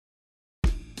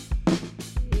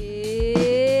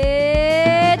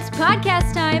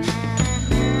podcast time.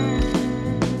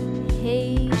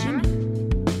 Hey, Jimmy.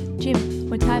 Jim,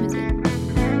 what time is it?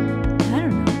 I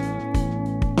don't know.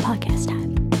 Podcast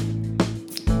time.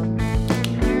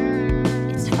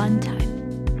 It's fun time.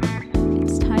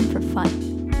 It's time for fun.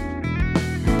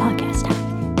 Podcast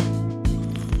time.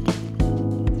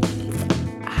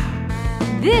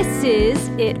 This is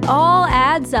It All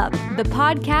Adds Up, the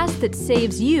podcast that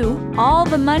saves you all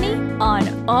the money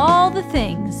on all the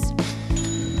things.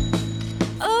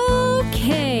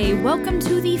 Okay, welcome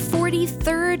to the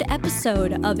 43rd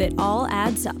episode of It All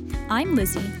Adds Up. I'm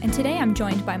Lizzie, and today I'm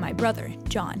joined by my brother,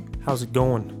 John. How's it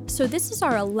going? So this is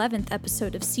our 11th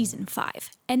episode of Season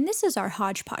 5, and this is our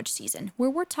hodgepodge season,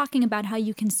 where we're talking about how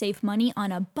you can save money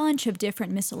on a bunch of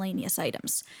different miscellaneous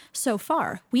items. So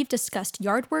far, we've discussed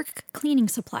yard work, cleaning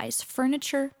supplies,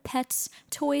 furniture, pets,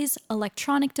 toys,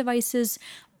 electronic devices,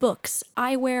 books,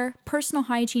 eyewear, personal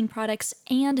hygiene products,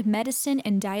 and medicine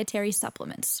and dietary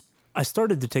supplements. I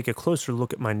started to take a closer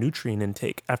look at my nutrient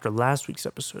intake after last week's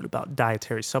episode about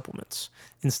dietary supplements.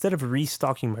 Instead of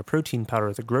restocking my protein powder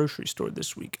at the grocery store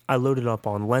this week, I loaded up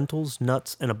on lentils,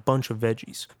 nuts, and a bunch of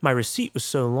veggies. My receipt was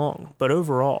so long, but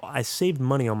overall, I saved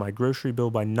money on my grocery bill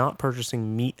by not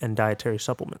purchasing meat and dietary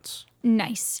supplements.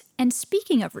 Nice. And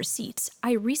speaking of receipts,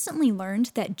 I recently learned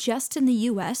that just in the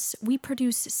US, we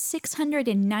produce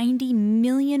 690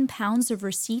 million pounds of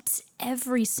receipts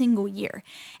every single year.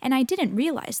 And I didn't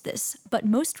realize this, but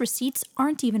most receipts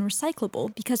aren't even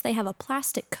recyclable because they have a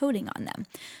plastic coating on them.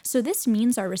 So this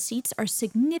means our receipts are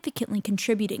significantly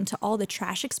contributing to all the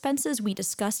trash expenses we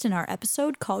discussed in our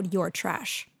episode called Your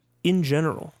Trash. In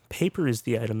general, paper is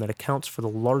the item that accounts for the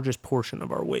largest portion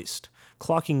of our waste,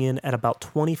 clocking in at about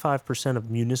 25% of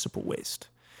municipal waste.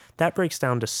 That breaks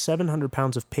down to 700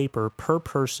 pounds of paper per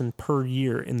person per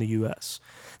year in the US.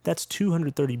 That's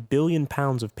 230 billion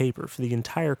pounds of paper for the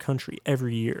entire country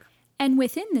every year. And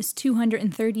within this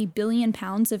 230 billion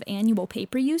pounds of annual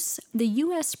paper use, the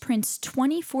U.S. prints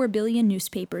 24 billion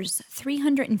newspapers,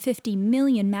 350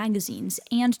 million magazines,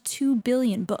 and 2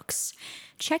 billion books.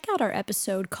 Check out our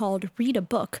episode called Read a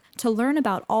Book to learn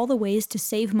about all the ways to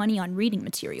save money on reading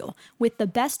material, with the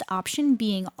best option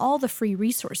being all the free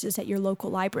resources at your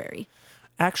local library.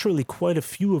 Actually, quite a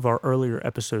few of our earlier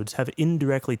episodes have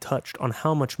indirectly touched on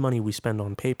how much money we spend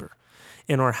on paper.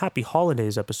 In our Happy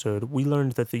Holidays episode, we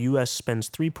learned that the U.S. spends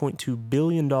 $3.2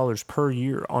 billion per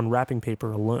year on wrapping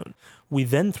paper alone. We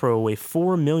then throw away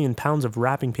 4 million pounds of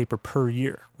wrapping paper per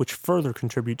year, which further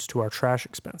contributes to our trash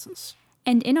expenses.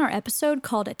 And in our episode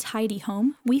called A Tidy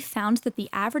Home, we found that the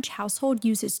average household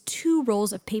uses 2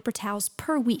 rolls of paper towels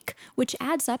per week, which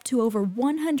adds up to over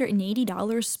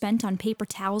 $180 spent on paper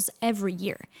towels every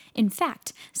year. In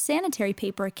fact, sanitary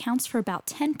paper accounts for about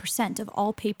 10% of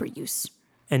all paper use.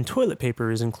 And toilet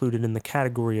paper is included in the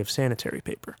category of sanitary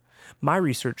paper. My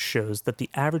research shows that the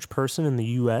average person in the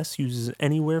U.S. uses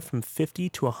anywhere from 50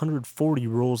 to 140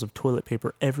 rolls of toilet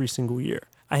paper every single year.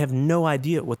 I have no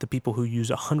idea what the people who use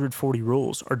 140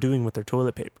 rolls are doing with their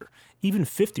toilet paper. Even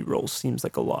 50 rolls seems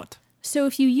like a lot. So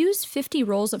if you use 50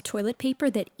 rolls of toilet paper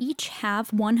that each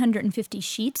have 150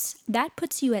 sheets, that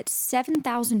puts you at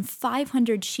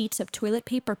 7,500 sheets of toilet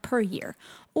paper per year,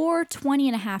 or 20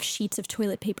 and a half sheets of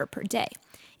toilet paper per day.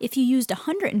 If you used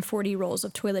 140 rolls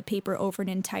of toilet paper over an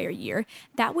entire year,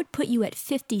 that would put you at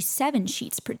 57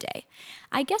 sheets per day.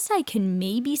 I guess I can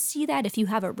maybe see that if you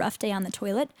have a rough day on the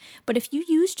toilet, but if you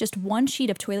use just one sheet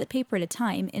of toilet paper at a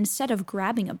time instead of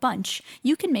grabbing a bunch,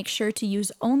 you can make sure to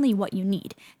use only what you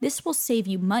need. This will save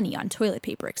you money on toilet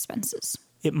paper expenses.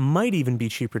 It might even be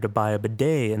cheaper to buy a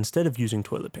bidet instead of using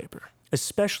toilet paper,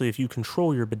 especially if you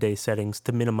control your bidet settings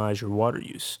to minimize your water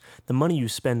use. The money you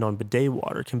spend on bidet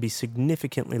water can be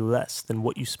significantly less than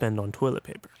what you spend on toilet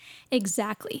paper.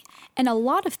 Exactly. And a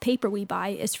lot of paper we buy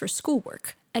is for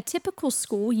schoolwork. A typical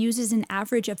school uses an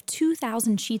average of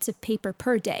 2,000 sheets of paper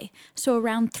per day, so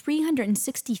around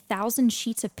 360,000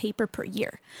 sheets of paper per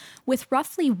year. With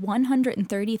roughly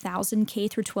 130,000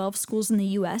 K-12 schools in the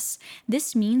U.S.,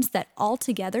 this means that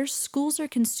altogether, schools are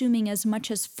consuming as much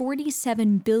as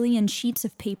 47 billion sheets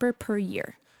of paper per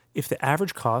year. If the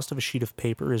average cost of a sheet of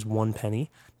paper is 1 penny,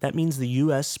 that means the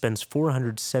U.S. spends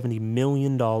 $470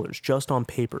 million just on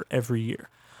paper every year.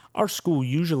 Our school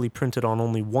usually printed on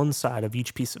only one side of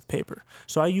each piece of paper,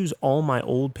 so I use all my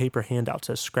old paper handouts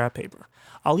as scrap paper.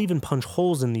 I'll even punch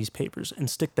holes in these papers and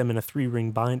stick them in a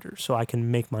 3-ring binder so I can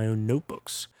make my own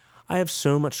notebooks. I have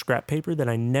so much scrap paper that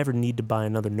I never need to buy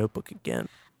another notebook again.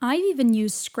 I've even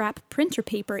used scrap printer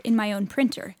paper in my own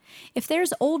printer. If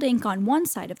there's old ink on one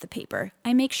side of the paper,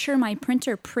 I make sure my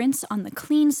printer prints on the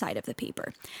clean side of the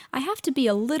paper. I have to be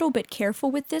a little bit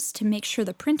careful with this to make sure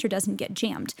the printer doesn't get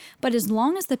jammed, but as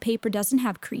long as the paper doesn't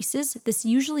have creases, this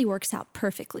usually works out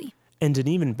perfectly. And an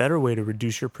even better way to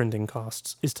reduce your printing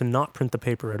costs is to not print the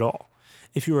paper at all.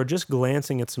 If you are just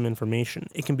glancing at some information,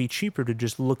 it can be cheaper to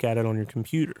just look at it on your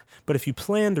computer. But if you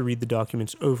plan to read the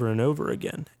documents over and over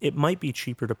again, it might be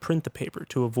cheaper to print the paper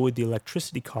to avoid the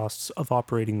electricity costs of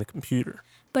operating the computer.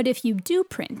 But if you do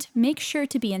print, make sure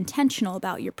to be intentional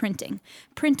about your printing.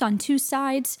 Print on two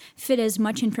sides, fit as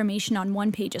much information on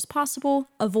one page as possible,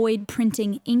 avoid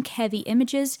printing ink-heavy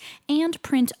images, and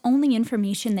print only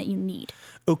information that you need.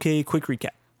 Okay, quick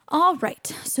recap. All right,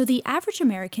 so the average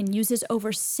American uses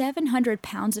over 700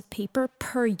 pounds of paper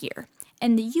per year,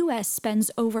 and the U.S. spends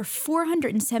over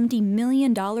 $470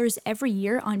 million every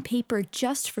year on paper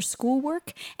just for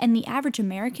schoolwork, and the average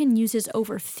American uses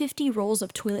over 50 rolls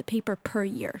of toilet paper per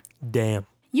year. Damn.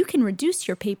 You can reduce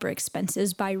your paper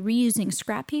expenses by reusing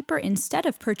scrap paper instead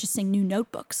of purchasing new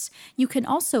notebooks. You can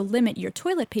also limit your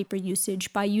toilet paper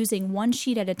usage by using one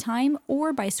sheet at a time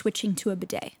or by switching to a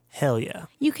bidet. Hell yeah.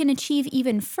 You can achieve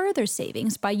even further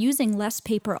savings by using less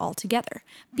paper altogether.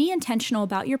 Be intentional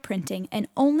about your printing and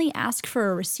only ask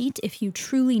for a receipt if you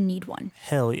truly need one.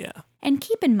 Hell yeah. And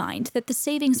keep in mind that the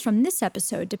savings from this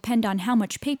episode depend on how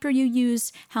much paper you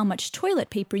use, how much toilet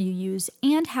paper you use,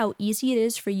 and how easy it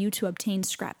is for you to obtain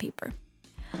scrap paper.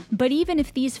 But even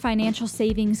if these financial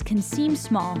savings can seem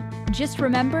small, just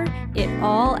remember, it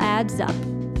all adds up.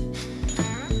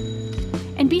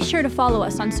 And be sure to follow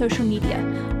us on social media.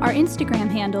 Our Instagram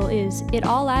handle is It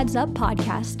All Adds Up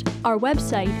Podcast. Our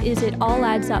website is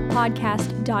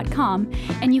italladdsuppodcast.com,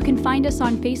 and you can find us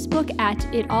on Facebook at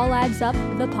It All Adds Up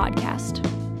the Podcast.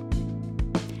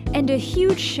 And a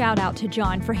huge shout out to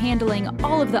John for handling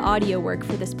all of the audio work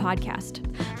for this podcast.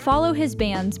 Follow his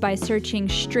bands by searching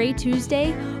Stray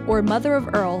Tuesday or Mother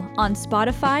of Earl on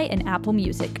Spotify and Apple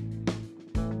Music.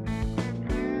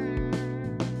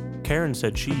 Karen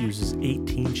said she uses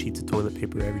 18 sheets of toilet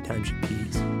paper every time she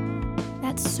pees.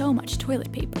 That's so much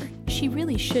toilet paper. She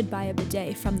really should buy a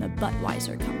bidet from the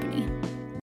Budweiser company.